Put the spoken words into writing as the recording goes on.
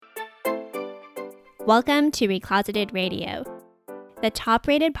Welcome to Recloseted Radio, the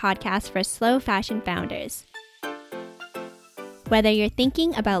top-rated podcast for slow fashion founders. Whether you're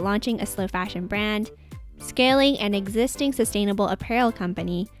thinking about launching a slow fashion brand, scaling an existing sustainable apparel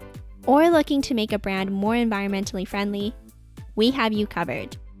company, or looking to make a brand more environmentally friendly, we have you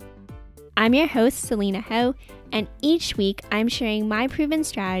covered. I'm your host, Selena Ho, and each week I'm sharing my proven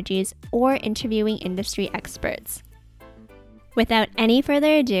strategies or interviewing industry experts. Without any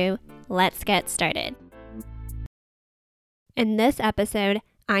further ado, let's get started. In this episode,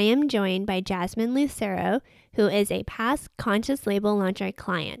 I am joined by Jasmine Lucero, who is a past Conscious Label launcher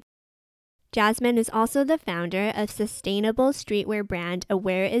client. Jasmine is also the founder of sustainable streetwear brand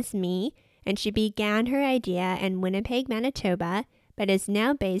Aware Is Me, and she began her idea in Winnipeg, Manitoba, but is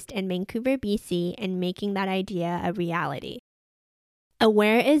now based in Vancouver, BC, and making that idea a reality.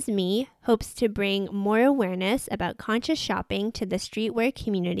 Aware Is Me hopes to bring more awareness about conscious shopping to the streetwear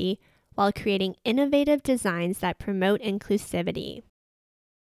community while creating innovative designs that promote inclusivity.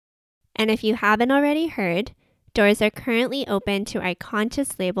 And if you haven't already heard, doors are currently open to our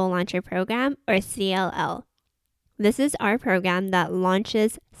Conscious Label Launcher Program, or CLL. This is our program that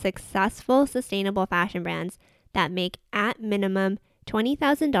launches successful sustainable fashion brands that make at minimum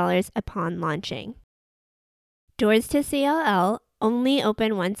 $20,000 upon launching. Doors to CLL only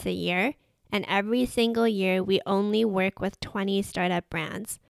open once a year, and every single year we only work with 20 startup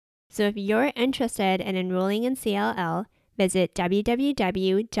brands. So if you're interested in enrolling in CLL, visit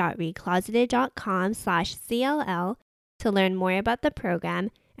www.recloseted.com/CLL to learn more about the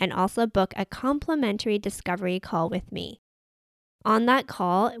program and also book a complimentary discovery call with me. On that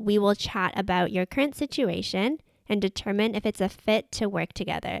call, we will chat about your current situation and determine if it's a fit to work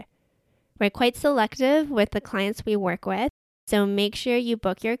together. We're quite selective with the clients we work with, so make sure you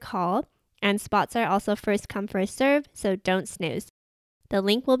book your call, and spots are also first come first serve, so don't snooze. The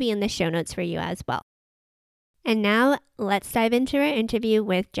link will be in the show notes for you as well. And now, let's dive into our interview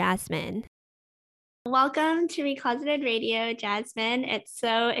with Jasmine. Welcome to Recloseted Radio, Jasmine. It's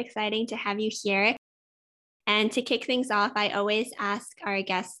so exciting to have you here. And to kick things off, I always ask our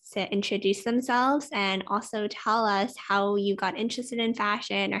guests to introduce themselves and also tell us how you got interested in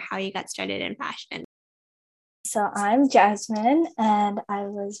fashion or how you got started in fashion. So I'm Jasmine, and I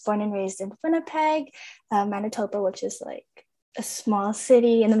was born and raised in Winnipeg, Manitoba, which is like a small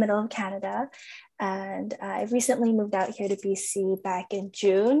city in the middle of Canada. And I recently moved out here to BC back in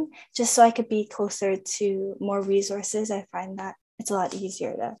June, just so I could be closer to more resources. I find that it's a lot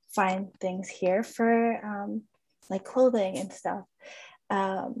easier to find things here for like clothing and stuff.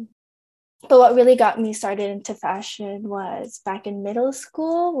 But what really got me started into fashion was back in middle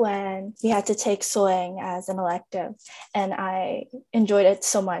school when we had to take sewing as an elective, and I enjoyed it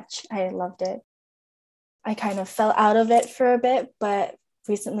so much. I loved it. I kind of fell out of it for a bit, but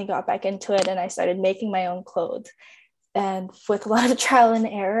recently got back into it and I started making my own clothes. And with a lot of trial and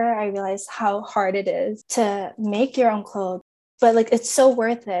error, I realized how hard it is to make your own clothes. But like, it's so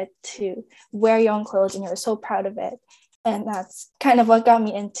worth it to wear your own clothes and you're so proud of it. And that's kind of what got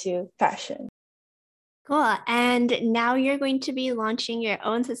me into fashion. Cool. And now you're going to be launching your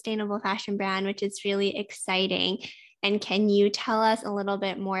own sustainable fashion brand, which is really exciting. And can you tell us a little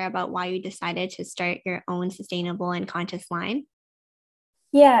bit more about why you decided to start your own sustainable and conscious line?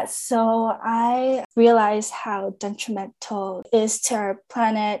 Yeah, so I realized how detrimental it is to our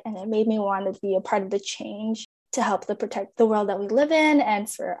planet, and it made me want to be a part of the change to help to protect the world that we live in and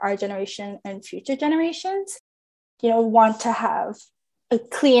for our generation and future generations. Want to have a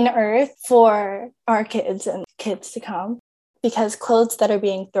clean earth for our kids and kids to come, because clothes that are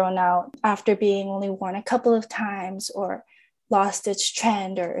being thrown out after being only worn a couple of times or lost its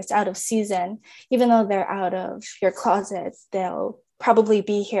trend or it's out of season, even though they're out of your closet, they'll probably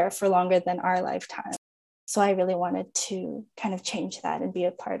be here for longer than our lifetime. So I really wanted to kind of change that and be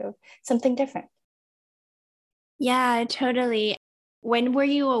a part of something different. Yeah, totally. When were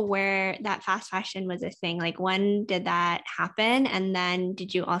you aware that fast fashion was a thing? Like, when did that happen? And then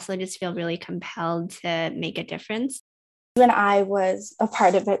did you also just feel really compelled to make a difference? When I was a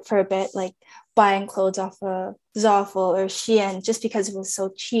part of it for a bit, like buying clothes off of Zaful or Shein just because it was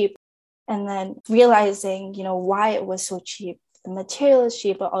so cheap. And then realizing, why it was so cheap. The material is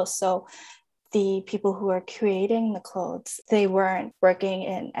cheap, but also the people who are creating the clothes, they weren't working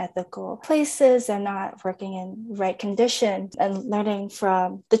in ethical places. They're not working in right conditions, and learning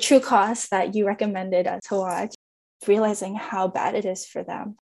from the True Cost that you recommended to watch, realizing how bad it is for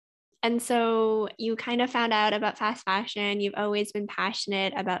them. And so you kind of found out about fast fashion. You've always been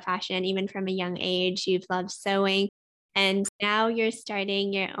passionate about fashion, even from a young age. You've loved sewing. And now you're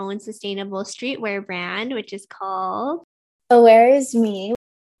starting your own sustainable streetwear brand, which is called Aware Is Me.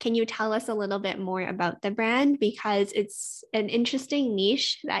 Can you tell us a little bit more about the brand? Because it's an interesting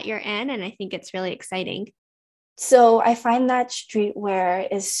niche that you're in, and I think it's really exciting. So I find that streetwear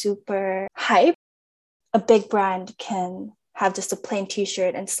is super hype. A big brand can have just a plain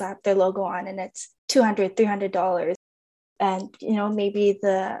t-shirt and slap their logo on, and it's $200, $300. And, maybe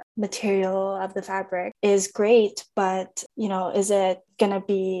the material of the fabric is great, but, is it going to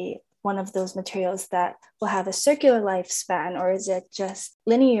be one of those materials that will have a circular lifespan, or is it just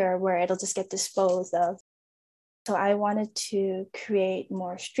linear where it'll just get disposed of? So I wanted to create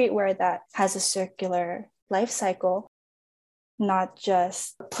more streetwear that has a circular life cycle, not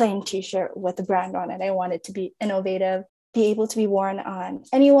just a plain t-shirt with a brand on it. I want it to be innovative, be able to be worn on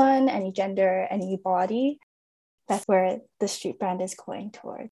anyone, any gender, any body. That's where the street brand is going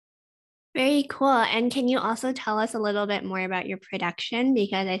toward. Very cool. And can you also tell us a little bit more about your production?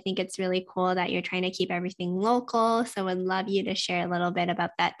 Because I think it's really cool that you're trying to keep everything local. So would love you to share a little bit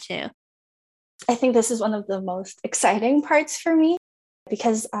about that too. I think this is one of the most exciting parts for me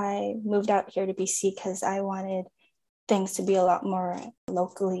because I moved out here to BC because I wanted things to be a lot more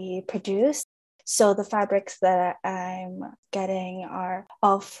locally produced. So the fabrics that I'm getting are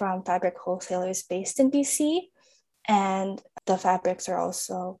all from fabric wholesalers based in BC. And the fabrics are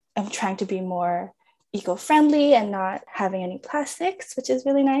also, I'm trying to be more eco-friendly and not having any plastics, which is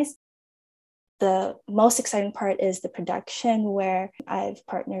really nice. The most exciting part is the production, where I've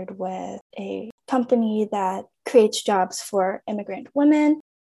partnered with a company that creates jobs for immigrant women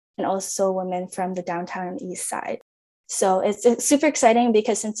and also women from the downtown and east side. So it's super exciting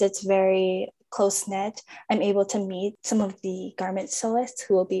because since it's very close knit, I'm able to meet some of the garment sewists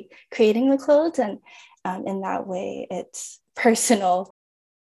who will be creating the clothes, and in that way, it's personal.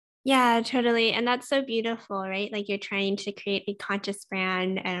 Yeah, totally. And that's so beautiful, right? Like you're trying to create a conscious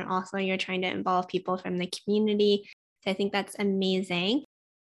brand and also you're trying to involve people from the community. So I think that's amazing.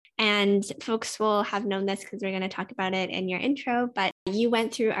 And folks will have known this because we're going to talk about it in your intro, but you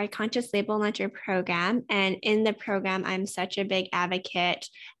went through our Conscious Label Launcher program. And in the program, I'm such a big advocate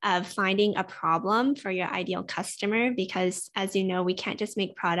of finding a problem for your ideal customer, because as you know, we can't just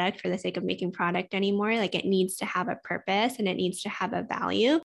make product for the sake of making product anymore. Like it needs to have a purpose and it needs to have a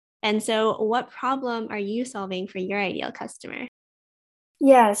value. And so what problem are you solving for your ideal customer?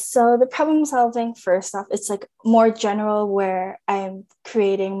 Yeah, so the problem solving, first off, it's like more general, where I'm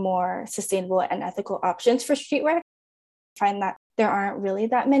creating more sustainable and ethical options for streetwear. I find that there aren't really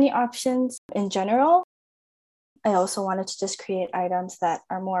that many options in general. I also wanted to just create items that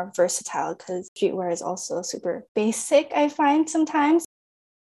are more versatile because streetwear is also super basic, I find sometimes.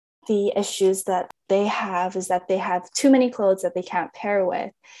 The issues that they have is that they have too many clothes that they can't pair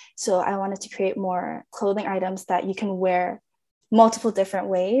with. So I wanted to create more clothing items that you can wear multiple different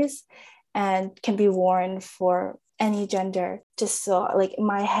ways and can be worn for any gender. Just so, like in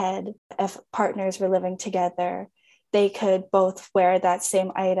my head, if partners were living together, they could both wear that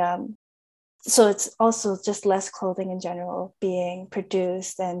same item. So it's also just less clothing in general being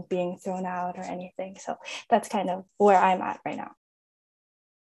produced and being thrown out or anything. So that's kind of where I'm at right now.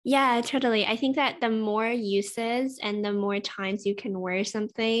 Yeah, totally. I think that the more uses and the more times you can wear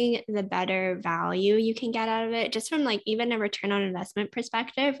something, the better value you can get out of it, just from like even a return on investment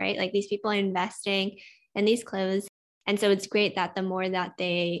perspective, right? Like these people are investing in these clothes. And so it's great that the more that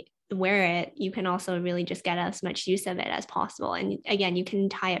they wear it, you can also really just get as much use of it as possible. And again, you can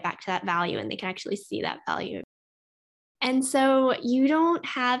tie it back to that value and they can actually see that value. And so you don't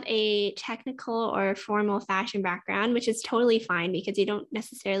have a technical or formal fashion background, which is totally fine because you don't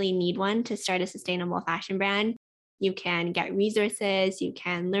necessarily need one to start a sustainable fashion brand. You can get resources, you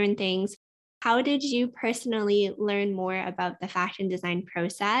can learn things. How did you personally learn more about the fashion design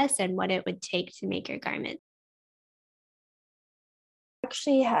process and what it would take to make your garment?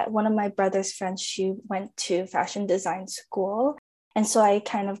 Actually had one of my brother's friends, she went to fashion design school. And so I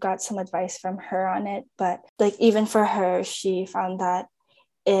kind of got some advice from her on it. But like even for her, she found that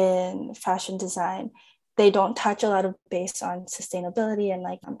in fashion design, they don't touch a lot of base on sustainability and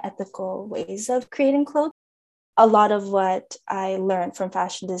like ethical ways of creating clothes. A lot of what I learned from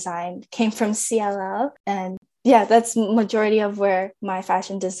fashion design came from CLL. And yeah, that's majority of where my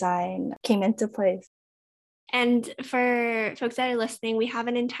fashion design came into place. And for folks that are listening, we have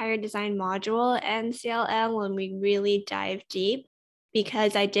an entire design module in CLL when we really dive deep,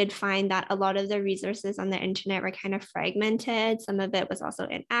 because I did find that a lot of the resources on the internet were kind of fragmented. Some of it was also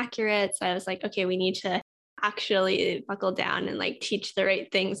inaccurate. So I was like, okay, we need to actually buckle down and like teach the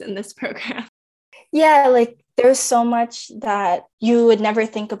right things in this program. Yeah, like there's so much that you would never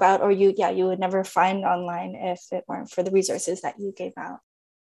think about, or you would never find online if it weren't for the resources that you gave out.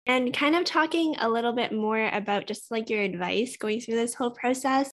 And kind of talking a little bit more about just like your advice going through this whole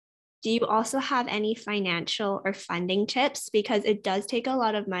process. do you also have any financial or funding tips? Because it does take a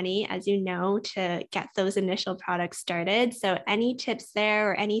lot of money, as you know, to get those initial products started. So any tips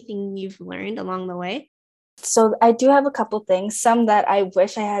there or anything you've learned along the way? So I do have a couple things, some that I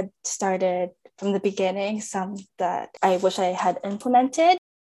wish I had started from the beginning, some that I wish I had implemented.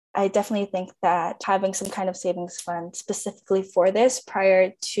 I definitely think that having some kind of savings fund specifically for this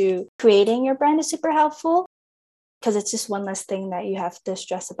prior to creating your brand is super helpful, because it's just one less thing that you have to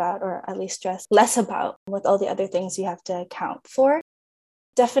stress about, or at least stress less about with all the other things you have to account for.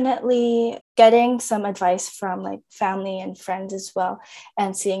 Definitely getting some advice from like family and friends as well,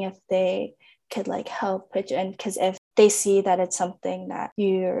 and seeing if they could like help pitch in, because if they see that it's something that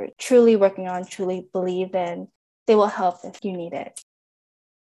you're truly working on, truly believe in, they will help if you need it.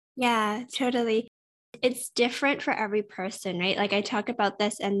 Yeah, totally. It's different for every person, right? Like I talk about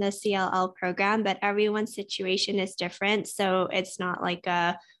this in the CLL program, but everyone's situation is different. So it's not like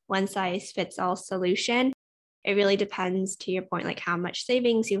a one size fits all solution. It really depends, to your point, like how much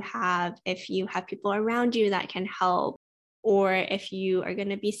savings you have, if you have people around you that can help, or if you are going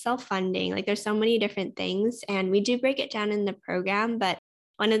to be self funding. Like there's so many different things. And we do break it down in the program. But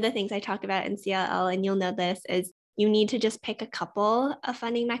one of the things I talk about in CLL, and you'll know this, is you need to just pick a couple of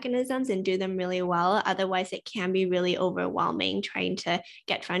funding mechanisms and do them really well. Otherwise, it can be really overwhelming trying to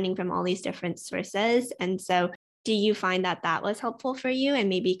get funding from all these different sources. And so, do you find that that was helpful for you and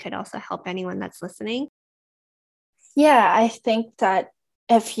maybe could also help anyone that's listening? Yeah, I think that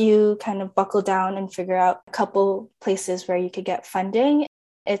if you kind of buckle down and figure out a couple places where you could get funding,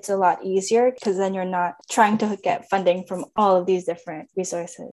 it's a lot easier, because then you're not trying to get funding from all of these different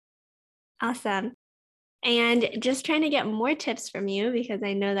resources. Awesome. And just trying to get more tips from you because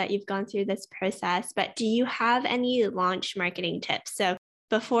I know that you've gone through this process, but do you have any launch marketing tips? So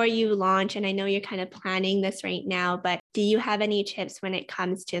before you launch, and I know you're kind of planning this right now, but do you have any tips when it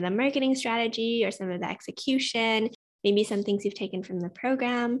comes to the marketing strategy or some of the execution, maybe some things you've taken from the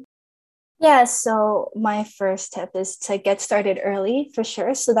program? Yeah, so my first tip is to get started early for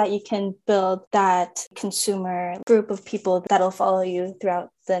sure, so that you can build that consumer group of people that'll follow you throughout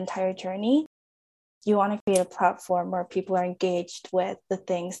the entire journey. You want to create a platform where people are engaged with the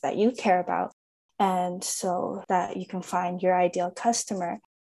things that you care about, and so that you can find your ideal customer.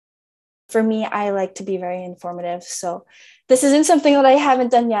 For me, I like to be very informative. So this isn't something that I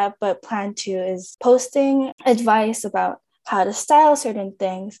haven't done yet, but plan to, is posting advice about how to style certain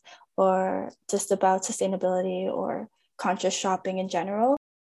things, or just about sustainability or conscious shopping in general,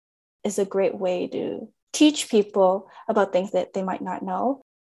 is a great way to teach people about things that they might not know.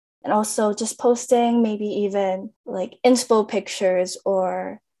 And also just posting maybe even like inspo pictures,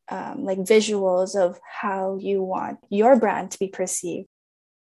 or like visuals of how you want your brand to be perceived.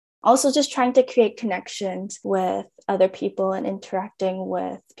 Also, just trying to create connections with other people and interacting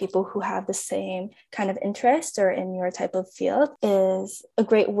with people who have the same kind of interest or in your type of field is a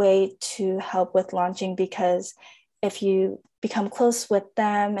great way to help with launching, because if you become close with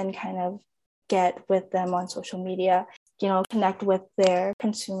them and kind of get with them on social media, connect with their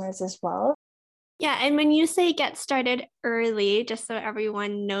consumers as well. Yeah, and when you say get started early, just so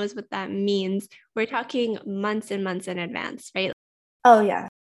everyone knows what that means, we're talking months and months in advance, right? Oh, yeah.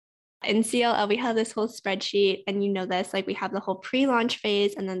 In CLL, we have this whole spreadsheet, and you know this, like we have the whole pre-launch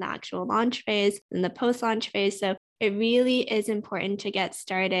phase and then the actual launch phase and the post-launch phase. So it really is important to get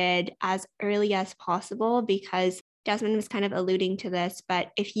started as early as possible, because Jasmine was kind of alluding to this,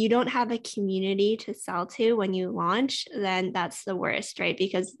 but if you don't have a community to sell to when you launch, then that's the worst, right?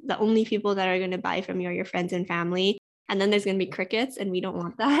 Because the only people that are going to buy from you are your friends and family, and then there's going to be crickets, and we don't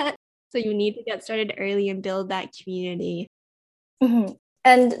want that. So you need to get started early and build that community. Mm-hmm.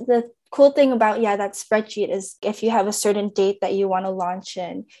 And the cool thing about, yeah, that spreadsheet is if you have a certain date that you want to launch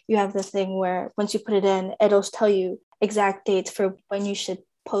in, you have the thing where once you put it in, it'll tell you exact dates for when you should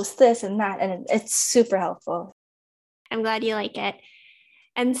post this and that. And it's super helpful. I'm glad you like it.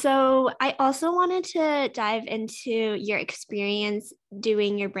 And so I also wanted to dive into your experience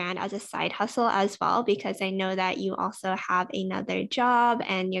doing your brand as a side hustle as well, because I know that you also have another job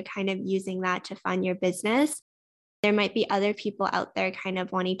and you're kind of using that to fund your business. There might be other people out there kind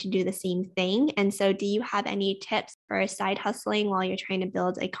of wanting to do the same thing. And so, do you have any tips for side hustling while you're trying to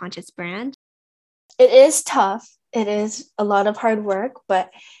build a conscious brand? It is tough. It is a lot of hard work,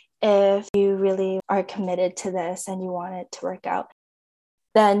 but if you really are committed to this and you want it to work out,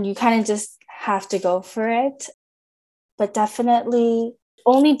 then you kind of just have to go for it. But definitely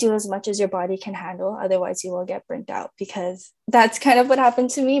only do as much as your body can handle. Otherwise, you will get burnt out, because that's kind of what happened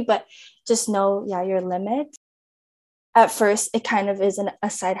to me. But just know, yeah, your limit. At first, it kind of is a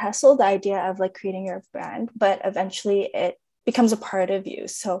side hustle, the idea of like creating your brand, but eventually it becomes a part of you.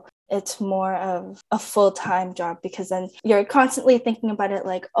 So it's more of a full-time job, because then you're constantly thinking about it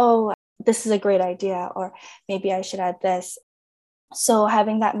like, oh, this is a great idea, or maybe I should add this. So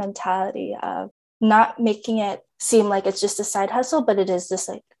having that mentality of not making it seem like it's just a side hustle, but it is just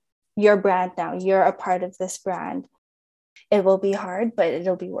like your brand now. You're a part of this brand. It will be hard, but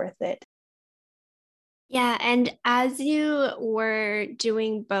it'll be worth it. Yeah, and as you were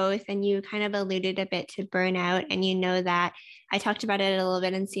doing both, and you kind of alluded a bit to burnout, and you know that I talked about it a little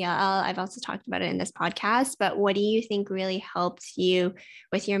bit in CLL, I've also talked about it in this podcast, but what do you think really helped you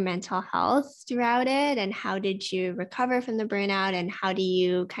with your mental health throughout it? And how did you recover from the burnout? And how do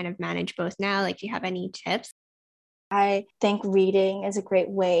you kind of manage both now? Like, do you have any tips? I think reading is a great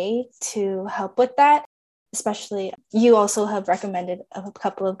way to help with that. Especially, you also have recommended a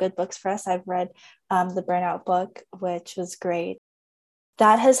couple of good books for us. I've read the Burnout book, which was great.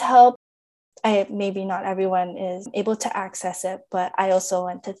 That has helped. Maybe not everyone is able to access it, but I also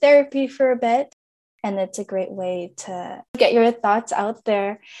went to therapy for a bit. And it's a great way to get your thoughts out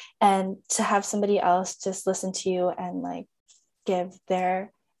there and to have somebody else just listen to you and like give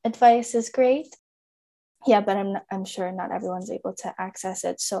their advice is great. Yeah, but I'm sure not everyone's able to access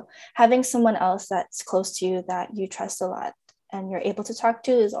it. So having someone else that's close to you that you trust a lot and you're able to talk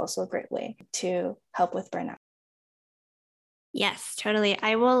to is also a great way to help with burnout. Yes, totally.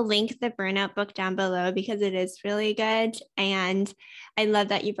 I will link the burnout book down below because it is really good. And I love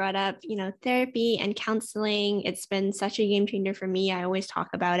that you brought up, therapy and counseling. It's been such a game changer for me. I always talk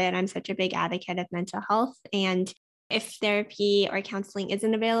about it. I'm such a big advocate of mental health. And if therapy or counseling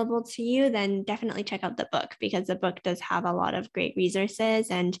isn't available to you, then definitely check out the book, because the book does have a lot of great resources.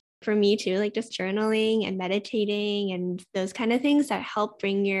 And for me too, like just journaling and meditating and those kind of things that help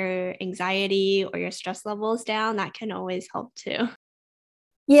bring your anxiety or your stress levels down, that can always help too.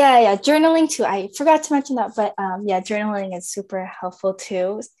 Yeah, journaling too. I forgot to mention that, but yeah, journaling is super helpful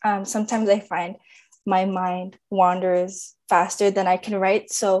too. Sometimes I find my mind wanders faster than I can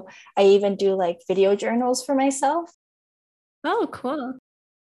write. So I even do like video journals for myself. Oh, cool.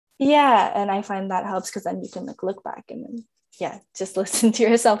 Yeah, and I find that helps because then you can like look back and then just listen to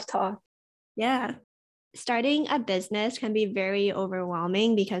yourself talk. Yeah. Starting a business can be very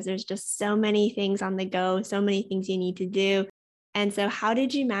overwhelming because there's just so many things on the go, so many things you need to do. And so, how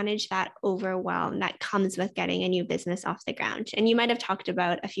did you manage that overwhelm that comes with getting a new business off the ground? And you might have talked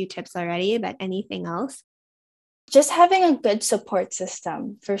about a few tips already, but anything else? Just having a good support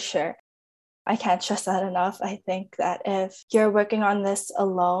system for sure. I can't stress that enough. I think that if you're working on this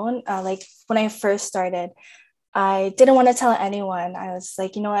alone, like when I first started, I didn't want to tell anyone. I was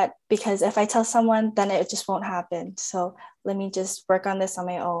like, you know what? Because if I tell someone, then it just won't happen. So let me just work on this on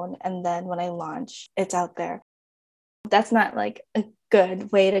my own. And then when I launch, it's out there. That's not like a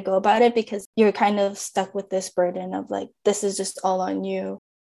good way to go about it, because you're kind of stuck with this burden of like, this is just all on you.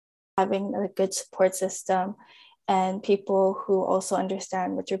 Having a good support system and people who also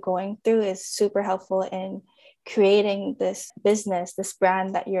understand what you're going through is super helpful in creating this business, this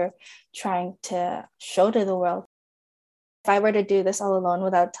brand that you're trying to show to the world. If I were to do this all alone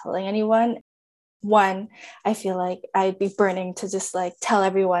without telling anyone, one, I feel like I'd be burning to just like tell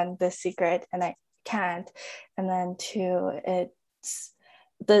everyone this secret, and I can't. And then two, it's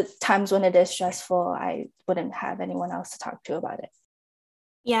the times when it is stressful, I wouldn't have anyone else to talk to about it.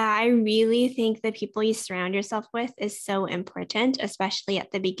 Yeah, I really think the people you surround yourself with is so important, especially at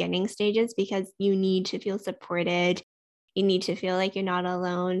the beginning stages, because you need to feel supported. You need to feel like you're not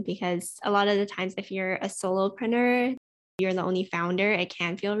alone, because a lot of the times, if you're a solopreneur, you're the only founder, it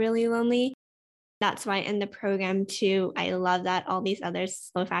can feel really lonely. That's why in the program too, I love that all these other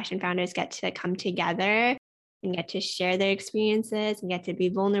slow fashion founders get to come together and get to share their experiences and get to be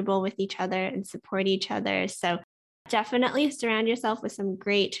vulnerable with each other and support each other. So definitely surround yourself with some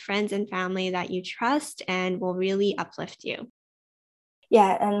great friends and family that you trust and will really uplift you.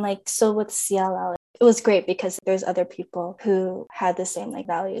 Yeah, and like so with CLL, it was great because there's other people who had the same like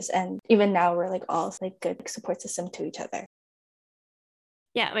values, and even now we're like all like good support system to each other.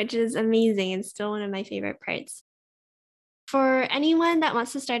 Yeah, which is amazing and still one of my favorite parts. For anyone that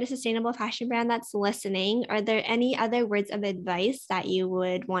wants to start a sustainable fashion brand that's listening, are there any other words of advice that you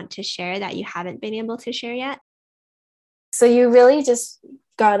would want to share that you haven't been able to share yet? So you really just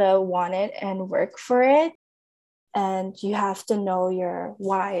gotta want it and work for it. And you have to know your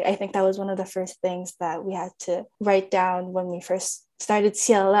why. I think that was one of the first things that we had to write down when we first started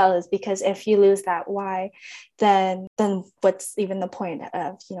CLL, is because if you lose that why, then what's even the point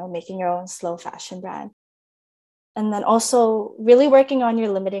of making your own slow fashion brand? And then also really working on your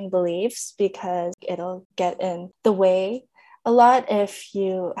limiting beliefs, because it'll get in the way a lot if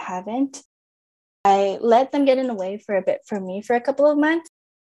you haven't. I let them get in the way for a bit for me for a couple of months,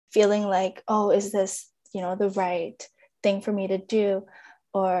 feeling like, oh, is this, the right thing for me to do?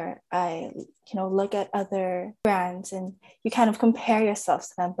 Or I, look at other brands and you kind of compare yourself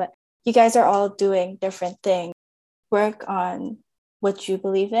to them, but you guys are all doing different things. Work on what you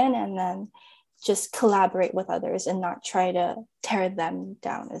believe in and then just collaborate with others and not try to tear them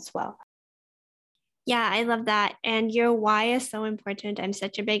down as well. Yeah, I love that. And your why is so important. I'm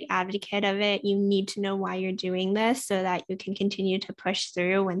such a big advocate of it. You need to know why you're doing this so that you can continue to push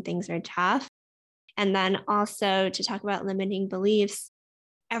through when things are tough. And then also to talk about limiting beliefs,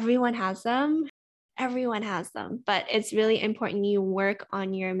 everyone has them. Everyone has them, but it's really important you work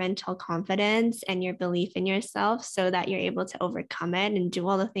on your mental confidence and your belief in yourself so that you're able to overcome it and do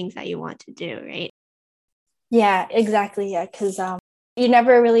all the things that you want to do, right? Yeah, exactly. Yeah, because you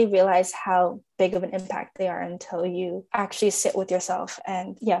never really realize how big of an impact they are until you actually sit with yourself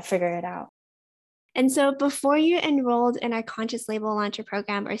and figure it out. And so before you enrolled in our Conscious Label Launcher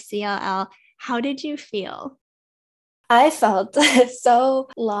Program or CLL, how did you feel? I felt so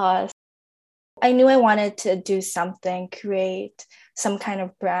lost. I knew I wanted to do something, create some kind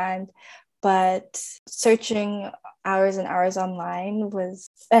of brand, but searching hours and hours online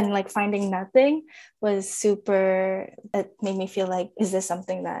and like finding nothing was it made me feel like, is this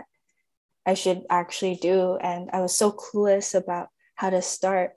something that I should actually do? And I was so clueless about how to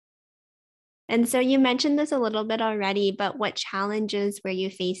start. And so you mentioned this a little bit already, but what challenges were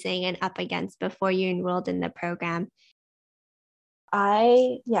you facing and up against before you enrolled in the program?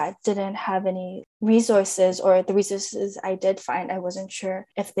 I didn't have any resources, or the resources I did find, I wasn't sure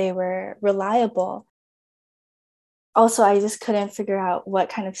if they were reliable. Also, I just couldn't figure out what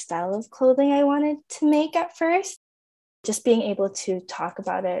kind of style of clothing I wanted to make at first. Just being able to talk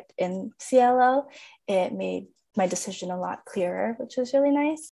about it in CLL, it made my decision a lot clearer, which was really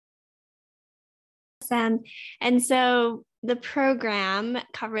nice. Awesome. And so the program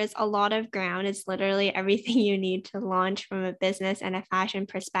covers a lot of ground. It's literally everything you need to launch from a business and a fashion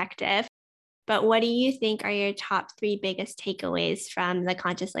perspective. But what do you think are your top 3 biggest takeaways from the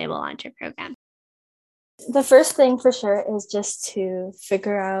Conscious Label Launcher program? The first thing for sure is just to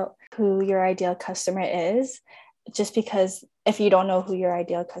figure out who your ideal customer is. Just because if you don't know who your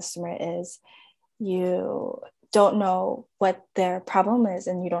ideal customer is, you don't know what their problem is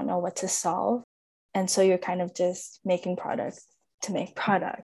and you don't know what to solve. And so you're kind of just making products to make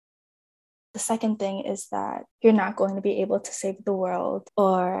product. The second thing is that you're not going to be able to save the world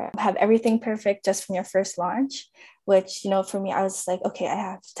or have everything perfect just from your first launch, which, for me, I was like, okay, I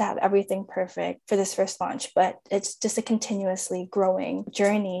have to have everything perfect for this first launch, but it's just a continuously growing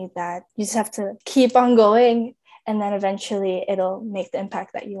journey that you just have to keep on going. And then eventually it'll make the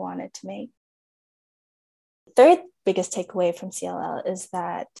impact that you want it to make. Third biggest takeaway from CLL is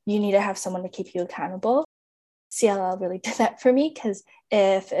that you need to have someone to keep you accountable. CLL really did that for me, because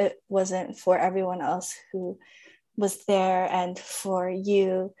if it wasn't for everyone else who was there and for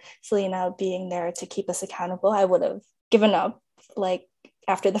you, Selena, being there to keep us accountable, I would have given up like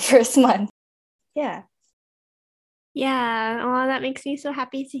after the first month. Yeah. Yeah. Oh, that makes me so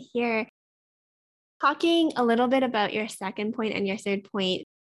happy to hear. Talking a little bit about your second point and your third point.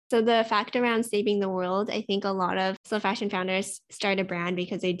 So the fact around saving the world, I think a lot of slow fashion founders start a brand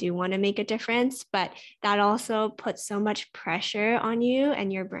because they do want to make a difference, but that also puts so much pressure on you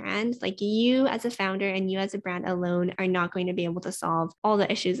and your brand. Like you as a founder and you as a brand alone are not going to be able to solve all the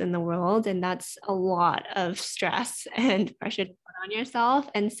issues in the world. And that's a lot of stress and pressure to put on yourself.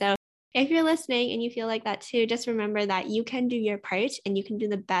 And so if you're listening and you feel like that too, just remember that you can do your part and you can do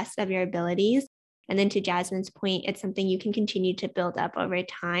the best of your abilities. And then to Jasmine's point, it's something you can continue to build up over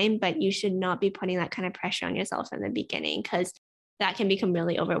time, but you should not be putting that kind of pressure on yourself in the beginning, because that can become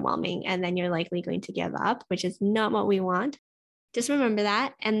really overwhelming. And then you're likely going to give up, which is not what we want. Just remember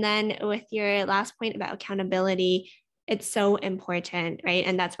that. And then with your last point about accountability, it's so important, right?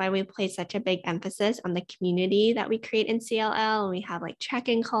 And that's why we place such a big emphasis on the community that we create in CLL. And we have like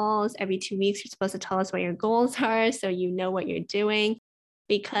check-in calls every 2 weeks. You're supposed to tell us what your goals are so you know what you're doing.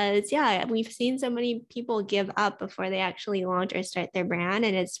 Because we've seen so many people give up before they actually launch or start their brand,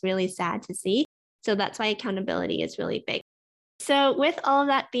 and it's really sad to see. So that's why accountability is really big. So with all of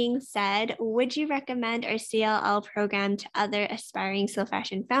that being said, would you recommend our CLL program to other aspiring slow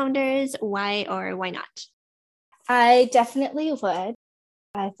fashion founders? Why or why not? I definitely would.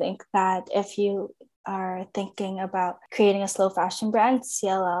 I think that if you are thinking about creating a slow fashion brand,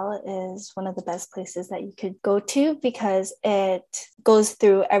 CLL is one of the best places that you could go to, because it goes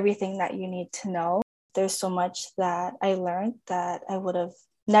through everything that you need to know. There's so much that I learned that I would have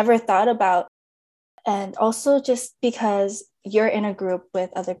never thought about. And also just because you're in a group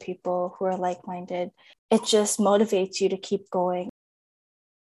with other people who are like-minded, it just motivates you to keep going.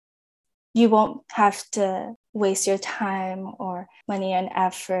 You won't have to waste your time or money and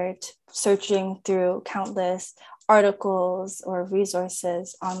effort searching through countless articles or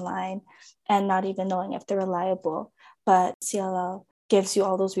resources online and not even knowing if they're reliable. But CLL gives you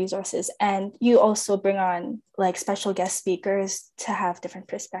all those resources, and you also bring on like special guest speakers to have different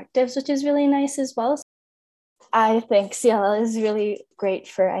perspectives, which is really nice as well. I think CLL is really great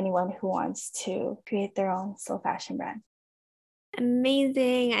for anyone who wants to create their own slow fashion brand.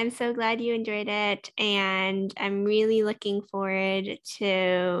 Amazing. I'm so glad you enjoyed it. And I'm really looking forward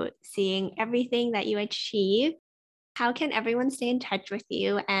to seeing everything that you achieve. How can everyone stay in touch with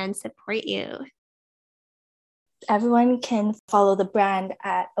you and support you? Everyone can follow the brand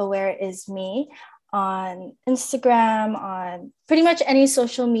at Aware Is Me on Instagram, on pretty much any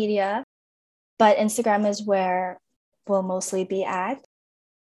social media, but Instagram is where we'll mostly be at.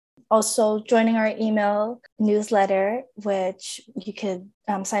 Also joining our email newsletter, which you could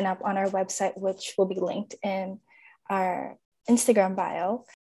sign up on our website, which will be linked in our Instagram bio.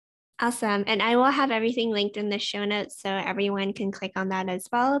 Awesome. And I will have everything linked in the show notes so everyone can click on that as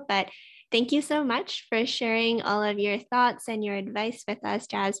well. But thank you so much for sharing all of your thoughts and your advice with us,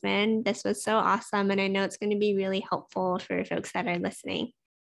 Jasmine. This was so awesome. And I know it's going to be really helpful for folks that are listening.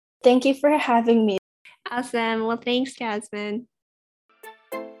 Thank you for having me. Awesome. Well, thanks, Jasmine.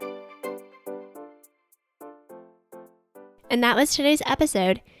 And that was today's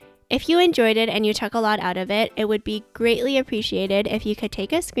episode. If you enjoyed it and you took a lot out of it, it would be greatly appreciated if you could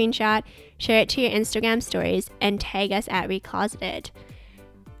take a screenshot, share it to your Instagram stories, and tag us at Recloseted.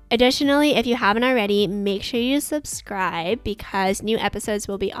 Additionally, if you haven't already, make sure you subscribe because new episodes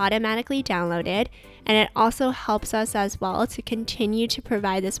will be automatically downloaded, and it also helps us as well to continue to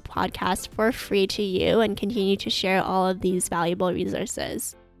provide this podcast for free to you and continue to share all of these valuable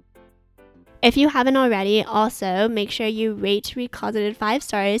resources. If you haven't already, also make sure you rate Recloseted 5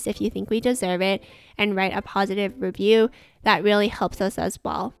 stars if you think we deserve it and write a positive review. That really helps us as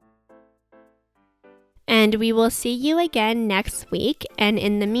well. And we will see you again next week. And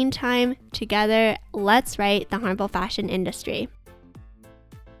in the meantime, together, let's right the harmful fashion industry.